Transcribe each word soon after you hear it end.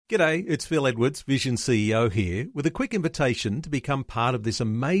G'day, it's Phil Edwards, Vision CEO here, with a quick invitation to become part of this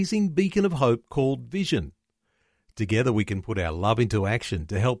amazing beacon of hope called Vision. Together we can put our love into action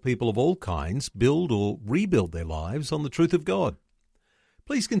to help people of all kinds build or rebuild their lives on the truth of God.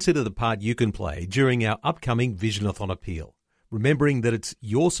 Please consider the part you can play during our upcoming Visionathon appeal, remembering that it's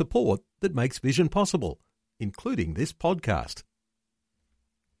your support that makes Vision possible, including this podcast.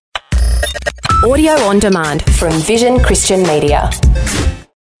 Audio on demand from Vision Christian Media.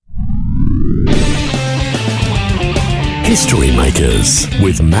 History Makers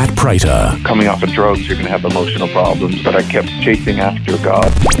with Matt Prater. Coming off of drugs, you're going to have emotional problems, but I kept chasing after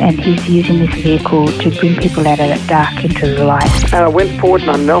God. And he's using this vehicle to bring people out of that dark into the light. And I went forward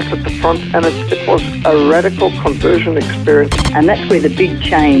and I knelt at the front, and it was a radical conversion experience. And that's where the big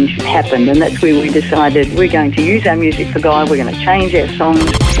change happened, and that's where we decided we're going to use our music for God, we're going to change our songs.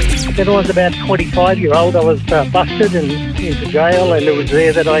 When I was about 25-year-old, I was busted and into jail, and it was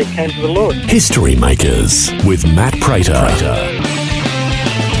there that I came to the Lord. History Makers with Matt Prater.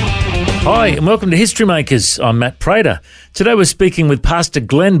 Hi, and welcome to History Makers. I'm Matt Prater. Today we're speaking with Pastor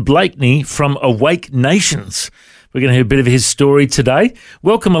Glenn Blakeney from Awake Nations. We're going to hear a bit of his story today.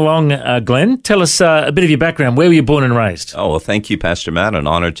 Welcome along, Glenn. Tell us a bit of your background. Where were you born and raised? Oh, well, thank you, Pastor Matt. An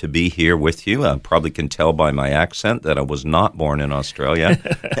honor to be here with you. I probably can tell by my accent that I was not born in Australia.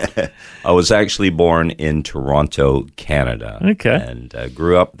 I was actually born in Toronto, Canada. Okay. And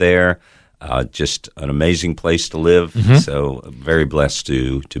grew up there. Just an amazing place to live. Mm-hmm. So very blessed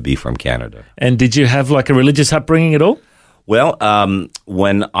to be from Canada. And did you have like a religious upbringing at all? Well,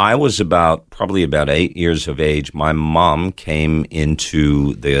 when I was probably about 8 years of age, my mom came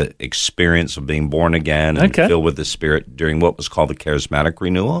into the experience of being born again and filled with the Spirit during what was called the Charismatic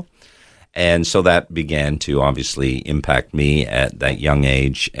Renewal. And so that began to obviously impact me at that young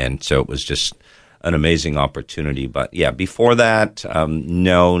age. And so it was just an amazing opportunity. But yeah, before that,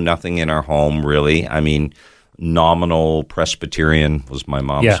 no, nothing in our home really. I mean, nominal Presbyterian was my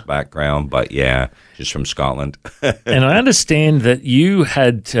mom's background, but yeah, just from Scotland. And I understand that you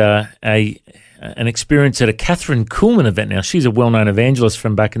had an experience at a Catherine Kuhlman event. Now, she's a well-known evangelist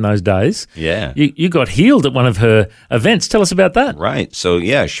from back in those days. Yeah. You got healed at one of her events. Tell us about that. Right. So,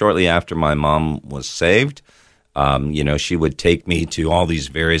 yeah, shortly after my mom was saved, she would take me to all these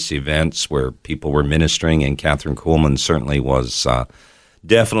various events where people were ministering, and Catherine Kuhlman certainly was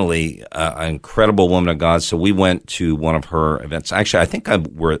definitely an incredible woman of God. So we went to one of her events. Actually, I think I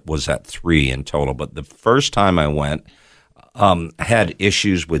was at 3 in total, but the first time I went, had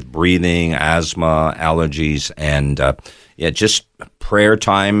issues with breathing, asthma, allergies, and just prayer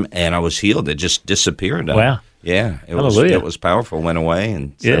time, and I was healed. It just disappeared. Wow. It was powerful, went away,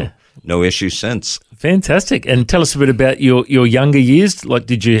 and so no issues since. Fantastic. And tell us a bit about your younger years. Like,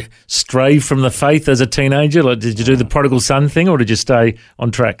 did you stray from the faith as a teenager? Like, did you do the prodigal son thing, or did you stay on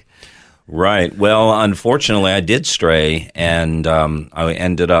track? Right. Well, unfortunately, I did stray, and I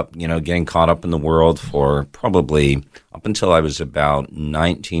ended up, getting caught up in the world for probably up until I was about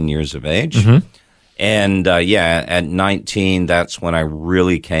 19 years of age. Mm-hmm. And, at 19, that's when I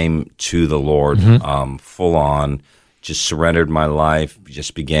really came to the Lord, full on, just surrendered my life,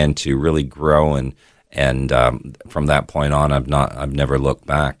 just began to really grow, and from that point on, I've never looked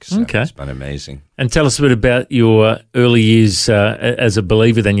back. So it's been amazing. And tell us a bit about your early years as a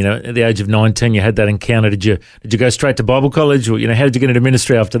believer. Then, at the age of 19, you had that encounter. Did you go straight to Bible college, or how did you get into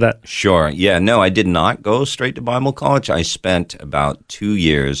ministry after that? Sure. Yeah. No, I did not go straight to Bible college. I spent about 2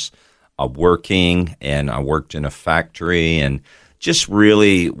 years working, and I worked in a factory, and just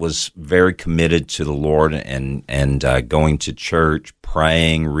really was very committed to the Lord, and going to church,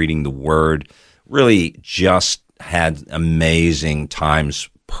 praying, reading the Word. Really just had amazing times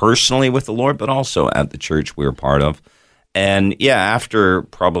personally with the Lord, but also at the church we were part of. And after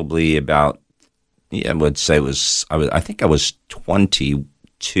probably about, I would say I think I was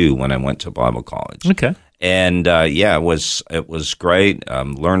 22 when I went to Bible college. Okay. And it was great.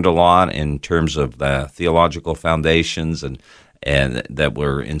 Learned a lot in terms of the theological foundations and that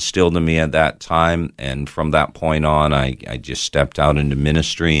were instilled in me at that time. And from that point on, I just stepped out into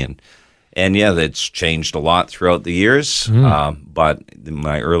ministry, and that's changed a lot throughout the years. But in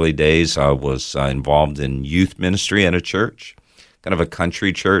my early days, I was involved in youth ministry at a church, kind of a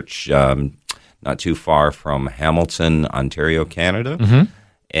country church, not too far from Hamilton, Ontario, Canada. Mm-hmm.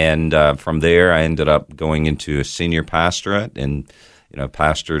 And from there, I ended up going into a senior pastorate, and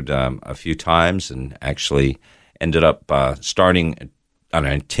pastored a few times, and actually ended up starting an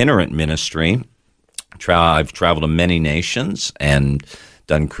itinerant ministry. I've traveled to many nations and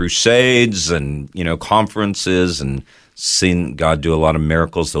done crusades and, conferences, and seen God do a lot of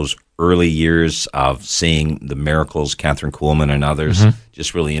miracles. Those early years of seeing the miracles, Catherine Kuhlman and others,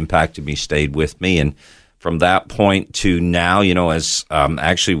 just really impacted me, stayed with me. And from that point to now, as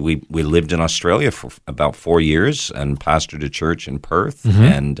actually we lived in Australia for about 4 years and pastored a church in Perth. Mm-hmm.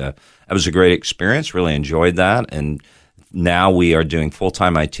 And that was a great experience, really enjoyed that. And now we are doing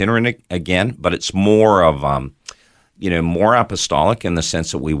full-time itinerant again, but it's more of, more apostolic in the sense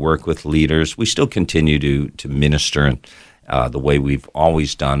that we work with leaders. We still continue to minister the way we've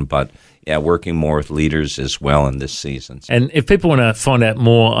always done, but working more with leaders as well in this season. And if people want to find out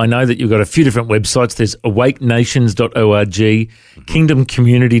more, I know that you've got a few different websites. There's awakenations.org,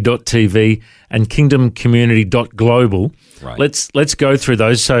 kingdomcommunity.tv, and kingdomcommunity.global. Right. Let's go through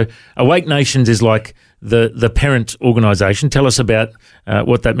those. So Awake Nations is like the parent organisation. Tell us about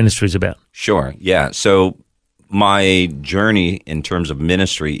what that ministry is about. Sure, yeah. So my journey in terms of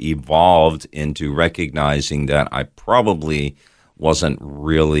ministry evolved into recognizing that I probably wasn't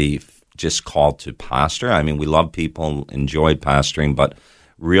really just called to pastor. I mean, we love people, enjoyed pastoring, but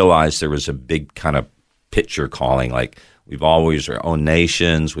realized there was a big kind of picture calling, like we've always our own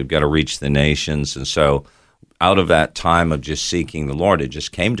nations, we've got to reach the nations. And so out of that time of just seeking the Lord, it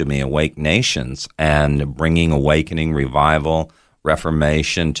just came to me, Awake Nations, and bringing awakening, revival,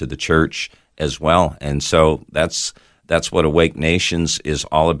 reformation to the church as well. And so that's what Awake Nations is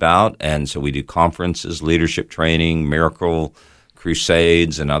all about. And so we do conferences, leadership training, miracle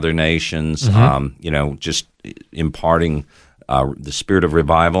crusades in other nations, just imparting the spirit of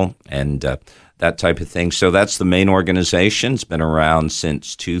revival and that type of thing. So that's the main organization. It's been around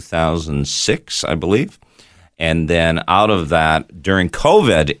since 2006, I believe. And then out of that, during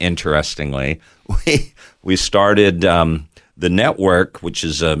COVID, interestingly, we started the network, which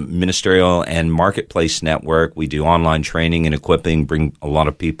is a ministerial and marketplace network. We do online training and equipping, bring a lot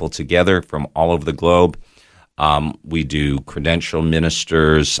of people together from all over the globe. We do credential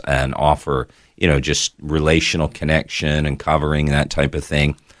ministers and offer, just relational connection and covering that type of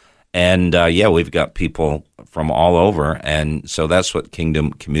thing. And we've got people from all over. And so that's what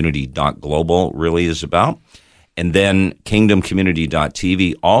kingdomcommunity.global really is about. And then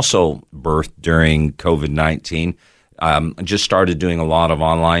kingdomcommunity.tv also birthed during COVID-19. Just started doing a lot of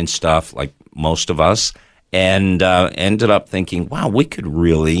online stuff like most of us, and ended up thinking, wow, we could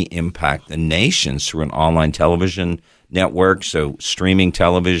really impact the nations through an online television network. So streaming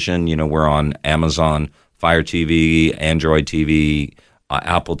television, we're on Amazon Fire TV, Android TV,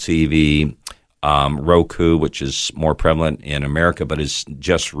 Apple TV, Roku, which is more prevalent in America, but is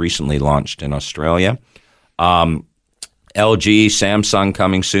just recently launched in Australia. LG, Samsung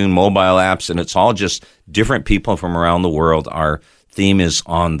coming soon, mobile apps, and it's all just different people from around the world. Our theme is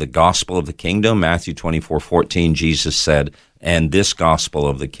on the gospel of the kingdom. Matthew 24:14, Jesus said, and this gospel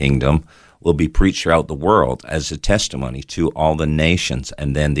of the kingdom will be preached throughout the world as a testimony to all the nations,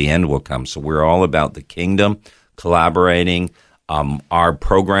 and then the end will come. So we're all about the kingdom, collaborating. Our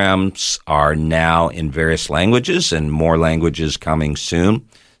programs are now in various languages and more languages coming soon.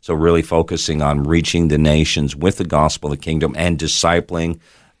 So really focusing on reaching the nations with the gospel of the kingdom and discipling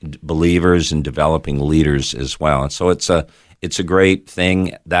believers and developing leaders as well. And so it's a great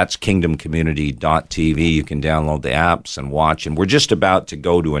thing. That's kingdomcommunity.tv. You can download the apps and watch. And we're just about to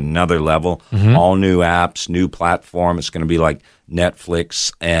go to another level. Mm-hmm. All new apps, new platform. It's going to be like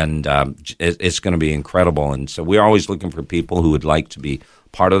Netflix, and it's going to be incredible. And so we're always looking for people who would like to be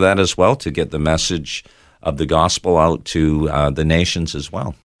part of that as well, to get the message of the gospel out to the nations as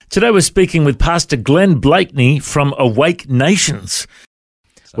well. Today we're speaking with Pastor Glenn Blakeney from Awake Nations.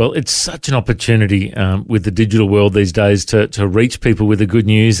 Well, it's such an opportunity with the digital world these days to reach people with the good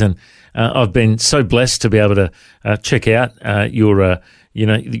news, and I've been so blessed to be able to check out your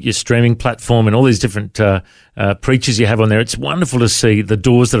streaming platform and all these different preachers you have on there. It's wonderful to see the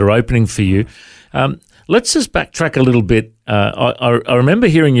doors that are opening for you. Let's just backtrack a little bit. I remember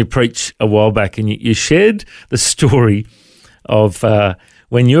hearing you preach a while back, and you shared the story of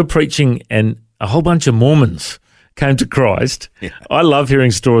when you were preaching and a whole bunch of Mormons came to Christ. Yeah. I love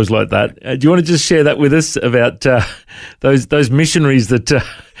hearing stories like that. Do you want to just share that with us about those missionaries that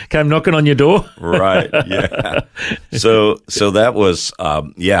came knocking on your door? Right. Yeah. So that was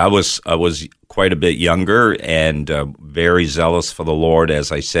I was quite a bit younger and very zealous for the Lord.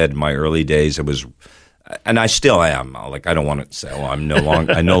 As I said in my early days, it was. And I still am. Like, I don't want to say, I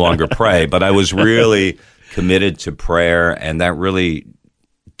no longer pray, but I was really committed to prayer, and that really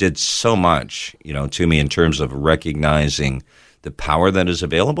did so much, to me in terms of recognizing the power that is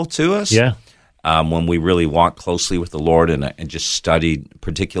available to us. Yeah. When we really walk closely with the Lord and just studied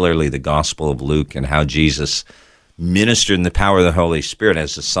particularly the Gospel of Luke and how Jesus ministered in the power of the Holy Spirit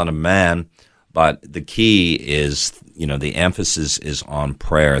as the Son of Man. But the key is, the emphasis is on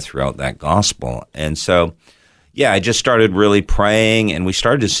prayer throughout that gospel. And so, I just started really praying, and we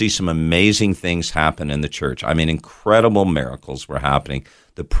started to see some amazing things happen in the church. I mean, incredible miracles were happening.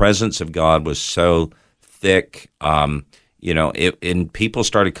 The presence of God was so thick, and people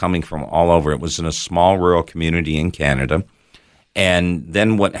started coming from all over. It was in a small rural community in Canada. And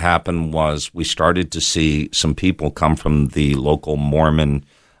then what happened was we started to see some people come from the local Mormon,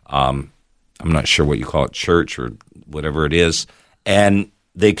 I'm not sure what you call it, church or whatever it is, and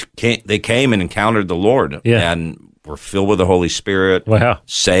they came and encountered the Lord and were filled with the Holy Spirit,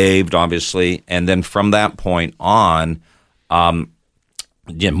 saved, obviously. And then from that point on,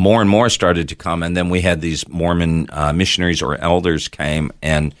 more and more started to come. And then we had these Mormon missionaries or elders came,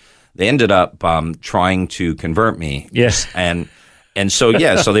 and they ended up trying to convert me. Yes. And so,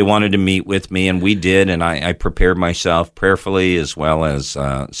 so they wanted to meet with me, and we did, and I prepared myself prayerfully as well as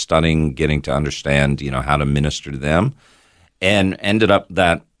studying, getting to understand, how to minister to them. And ended up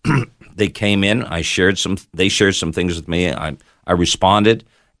that they came in. They shared some things with me. I responded,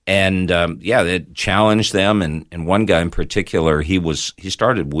 and it challenged them. And one guy in particular, he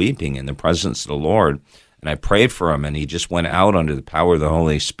started weeping in the presence of the Lord, and I prayed for him, and he just went out under the power of the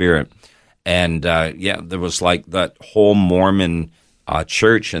Holy Spirit. And there was like that whole Mormon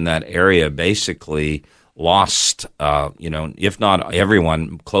church in that area basically lost, if not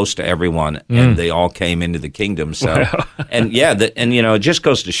everyone, close to everyone, and they all came into the kingdom. So, it just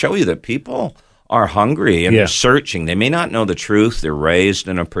goes to show you that people are hungry and they're searching. They may not know the truth. They're raised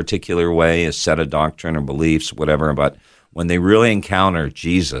in a particular way, a set of doctrine or beliefs, whatever, but when they really encounter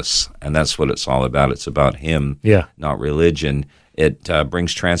Jesus, and that's what it's all about, it's about Him, not religion, it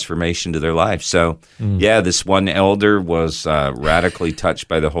brings transformation to their life. So, this one elder was radically touched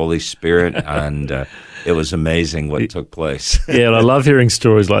by the Holy Spirit, and it was amazing what took place. And I love hearing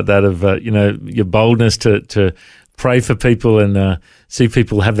stories like that of, your boldness to pray for people and see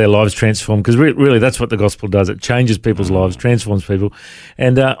people have their lives transformed, because really that's what the gospel does. It changes people's lives, transforms people.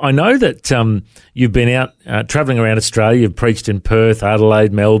 And I know that you've been out travelling around Australia. You've preached in Perth,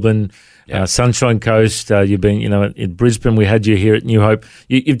 Adelaide, Melbourne, Sunshine Coast. You've been, in Brisbane. We had you here at New Hope.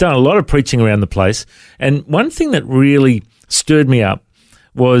 You've done a lot of preaching around the place. And one thing that really stirred me up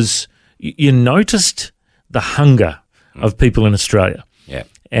was you noticed the hunger of people in Australia. Yeah.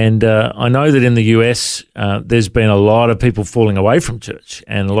 And I know that in the US, there's been a lot of people falling away from church,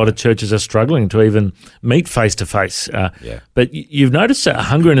 and a lot of churches are struggling to even meet face-to-face. But you've noticed a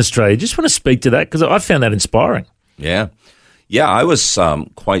hunger in Australia. Just want to speak to that, because I found that inspiring. Yeah, I was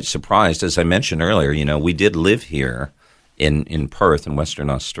quite surprised. As I mentioned earlier, we did live here in Perth in Western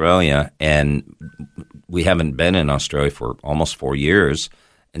Australia, and we haven't been in Australia for almost 4 years.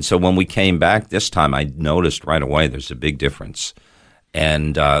 And so when we came back this time, I noticed right away there's a big difference.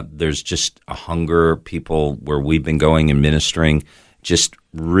 And there's just a hunger, people where we've been going and ministering, just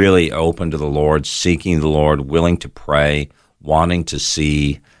really open to the Lord, seeking the Lord, willing to pray, wanting to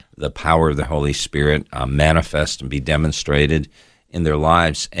see the power of the Holy Spirit manifest and be demonstrated in their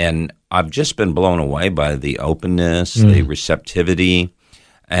lives. And I've just been blown away by the openness, the receptivity,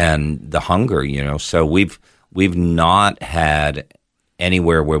 and the hunger, So we've not had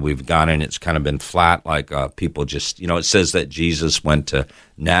anywhere where we've gone and it's kind of been flat, like people just, it says that Jesus went to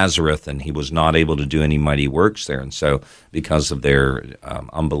Nazareth and he was not able to do any mighty works there. And so because of their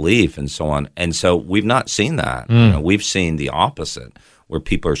unbelief and so on. And so we've not seen that. We've seen the opposite, where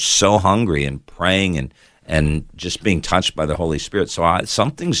people are so hungry and praying and just being touched by the Holy Spirit. So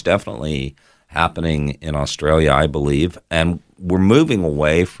something's definitely happening in Australia, I believe. And we're moving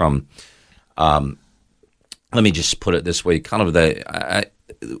away from let me just put it this way, kind of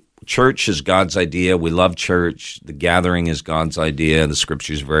church is God's idea. We love church. The gathering is God's idea. The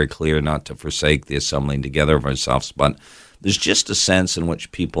Scripture is very clear not to forsake the assembling together of ourselves. But there's just a sense in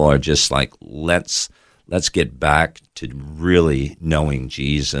which people are just like, let's get back to really knowing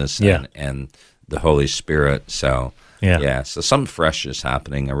Jesus and the Holy Spirit. So, so something fresh is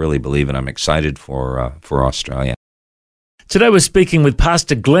happening. I really believe it. I'm excited for Australia. Today we're speaking with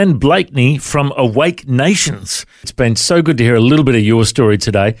Pastor Glenn Blakeney from Awake Nations. It's been so good to hear a little bit of your story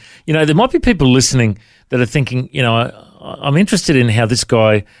today. There might be people listening that are thinking, I'm interested in how this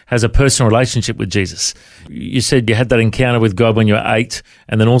guy has a personal relationship with Jesus. You said you had that encounter with God when you were 8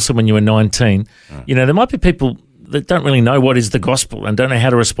 and then also when you were 19. There might be people that don't really know what is the gospel and don't know how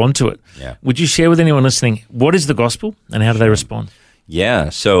to respond to it. Yeah. Would you share with anyone listening, what is the gospel and how do they respond? Yeah,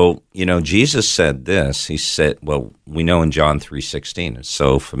 so, Jesus said this. He said, we know in John 3:16, it's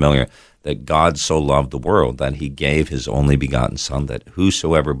so familiar, that God so loved the world that he gave his only begotten Son, that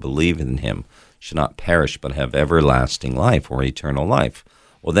whosoever believeth in him should not perish but have everlasting life or eternal life.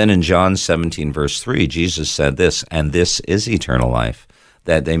 Well, then in John 17, verse 3, Jesus said this, and this is eternal life,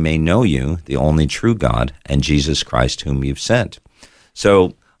 that they may know you, the only true God, and Jesus Christ whom you've sent.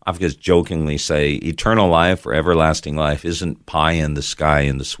 So I've just jokingly say eternal life or everlasting life isn't pie in the sky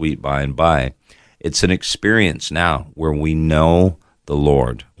in the sweet by and by. It's an experience now where we know the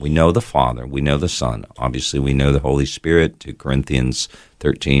Lord. We know the Father. We know the Son. Obviously, we know the Holy Spirit. 2 Corinthians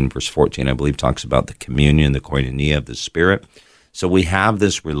 13, verse 14, I believe, talks about the communion, the koinonia of the Spirit. So we have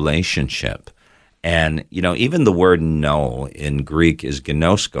this relationship. And, even the word know in Greek is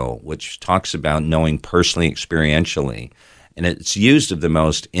gnosko, which talks about knowing personally, experientially. And it's used of the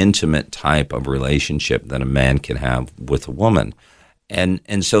most intimate type of relationship that a man can have with a woman. And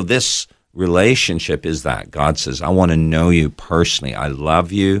so this relationship is that. God says, I want to know you personally. I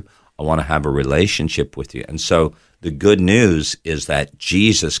love you. I want to have a relationship with you. And so the good news is that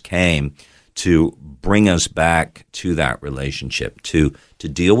Jesus came to bring us back to that relationship, to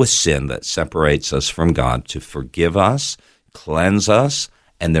deal with sin that separates us from God, to forgive us, cleanse us,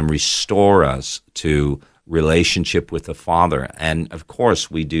 and then restore us to relationship with the Father. And of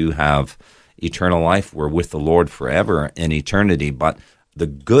course, we do have eternal life. We're with the Lord forever in eternity, but the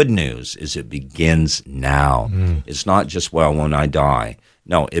good news is it begins now. It's not just, when I die.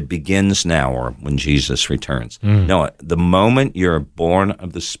 No, it begins now or when Jesus returns. No, the moment you're born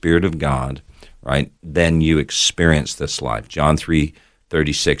of the Spirit of God, right, then you experience this life. John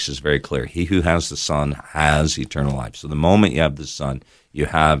 3:36 is very clear. He who has the Son has eternal life. So the moment you have the Son, you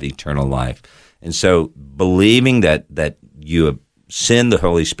have eternal life. And so believing that you have sinned, the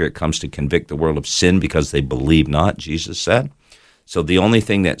Holy Spirit comes to convict the world of sin because they believe not, Jesus said. So the only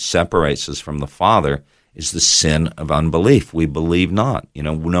thing that separates us from the Father is the sin of unbelief. We believe not.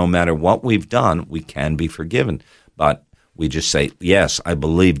 No matter what we've done, we can be forgiven. But we just say, yes, I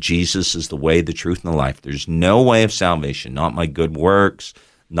believe Jesus is the way, the truth, and the life. There's no way of salvation, not my good works,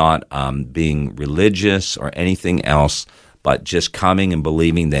 not being religious or anything else, but just coming and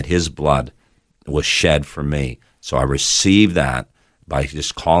believing that his blood was shed for me. So I receive that by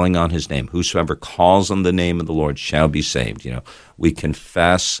just calling on his name. Whosoever calls on the name of the Lord shall be saved. We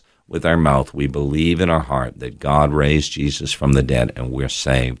confess with our mouth, we believe in our heart that God raised Jesus from the dead and we're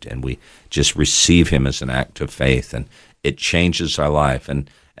saved, and we just receive him as an act of faith, and it changes our life. And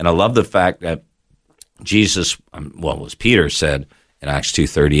I love the fact that Jesus, as Peter said in Acts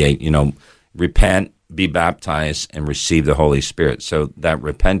 2:38, repent, be baptized, and receive the Holy Spirit. So that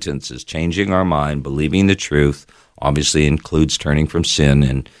repentance is changing our mind, believing the truth, obviously includes turning from sin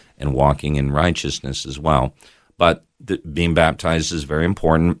and walking in righteousness as well. But being baptized is very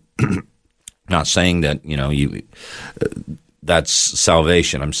important. Not saying that, that's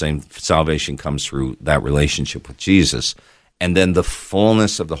salvation. I'm saying salvation comes through that relationship with Jesus. And then the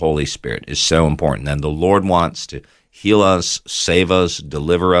fullness of the Holy Spirit is so important. And the Lord wants to heal us, save us,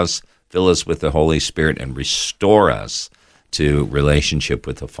 deliver us, fill us with the Holy Spirit, and restore us to relationship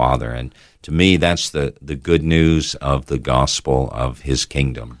with the Father. And to me, that's the good news of the gospel of his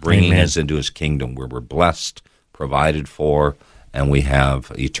kingdom, bringing us into his kingdom where we're blessed, provided for, and we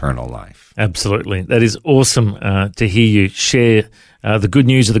have eternal life. Absolutely. That is awesome to hear you share the good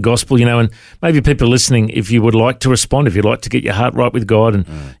news of the gospel, and maybe people listening, if you would like to respond, if you'd like to get your heart right with God and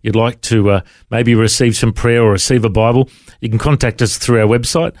you'd like to maybe receive some prayer or receive a Bible, you can contact us through our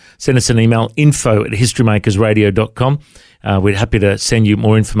website. Send us an email, info@historymakersradio.com. We're happy to send you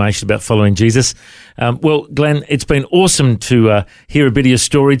more information about following Jesus. Glenn, it's been awesome to hear a bit of your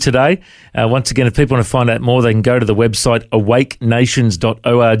story today. Once again, if people want to find out more, they can go to the website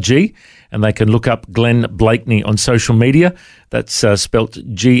awakenations.org and they can look up Glenn Blakeney on social media. That's spelt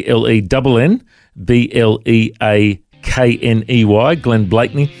GLENNBLEAKNEY, Glenn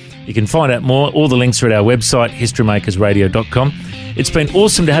Blakeney. You can find out more. All the links are at our website, historymakersradio.com. It's been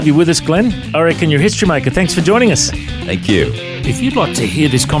awesome to have you with us, Glenn. I reckon you're a history maker. Thanks for joining us. Thank you. If you'd like to hear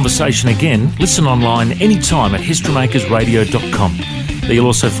this conversation again, listen online anytime at historymakersradio.com. There you'll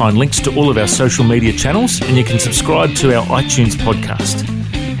also find links to all of our social media channels, and you can subscribe to our iTunes podcast.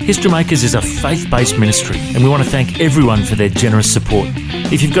 History Makers is a faith-based ministry, and we want to thank everyone for their generous support.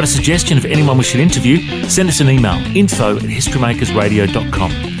 If you've got a suggestion of anyone we should interview, send us an email,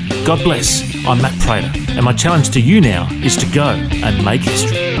 info@historymakersradio.com. God bless. I'm Matt Prater, and my challenge to you now is to go and make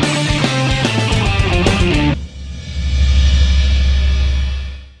history.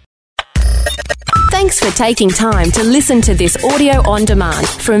 Thanks for taking time to listen to this audio on demand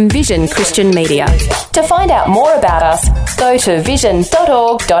from Vision Christian Media. To find out more about us, go to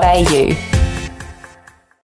vision.org.au.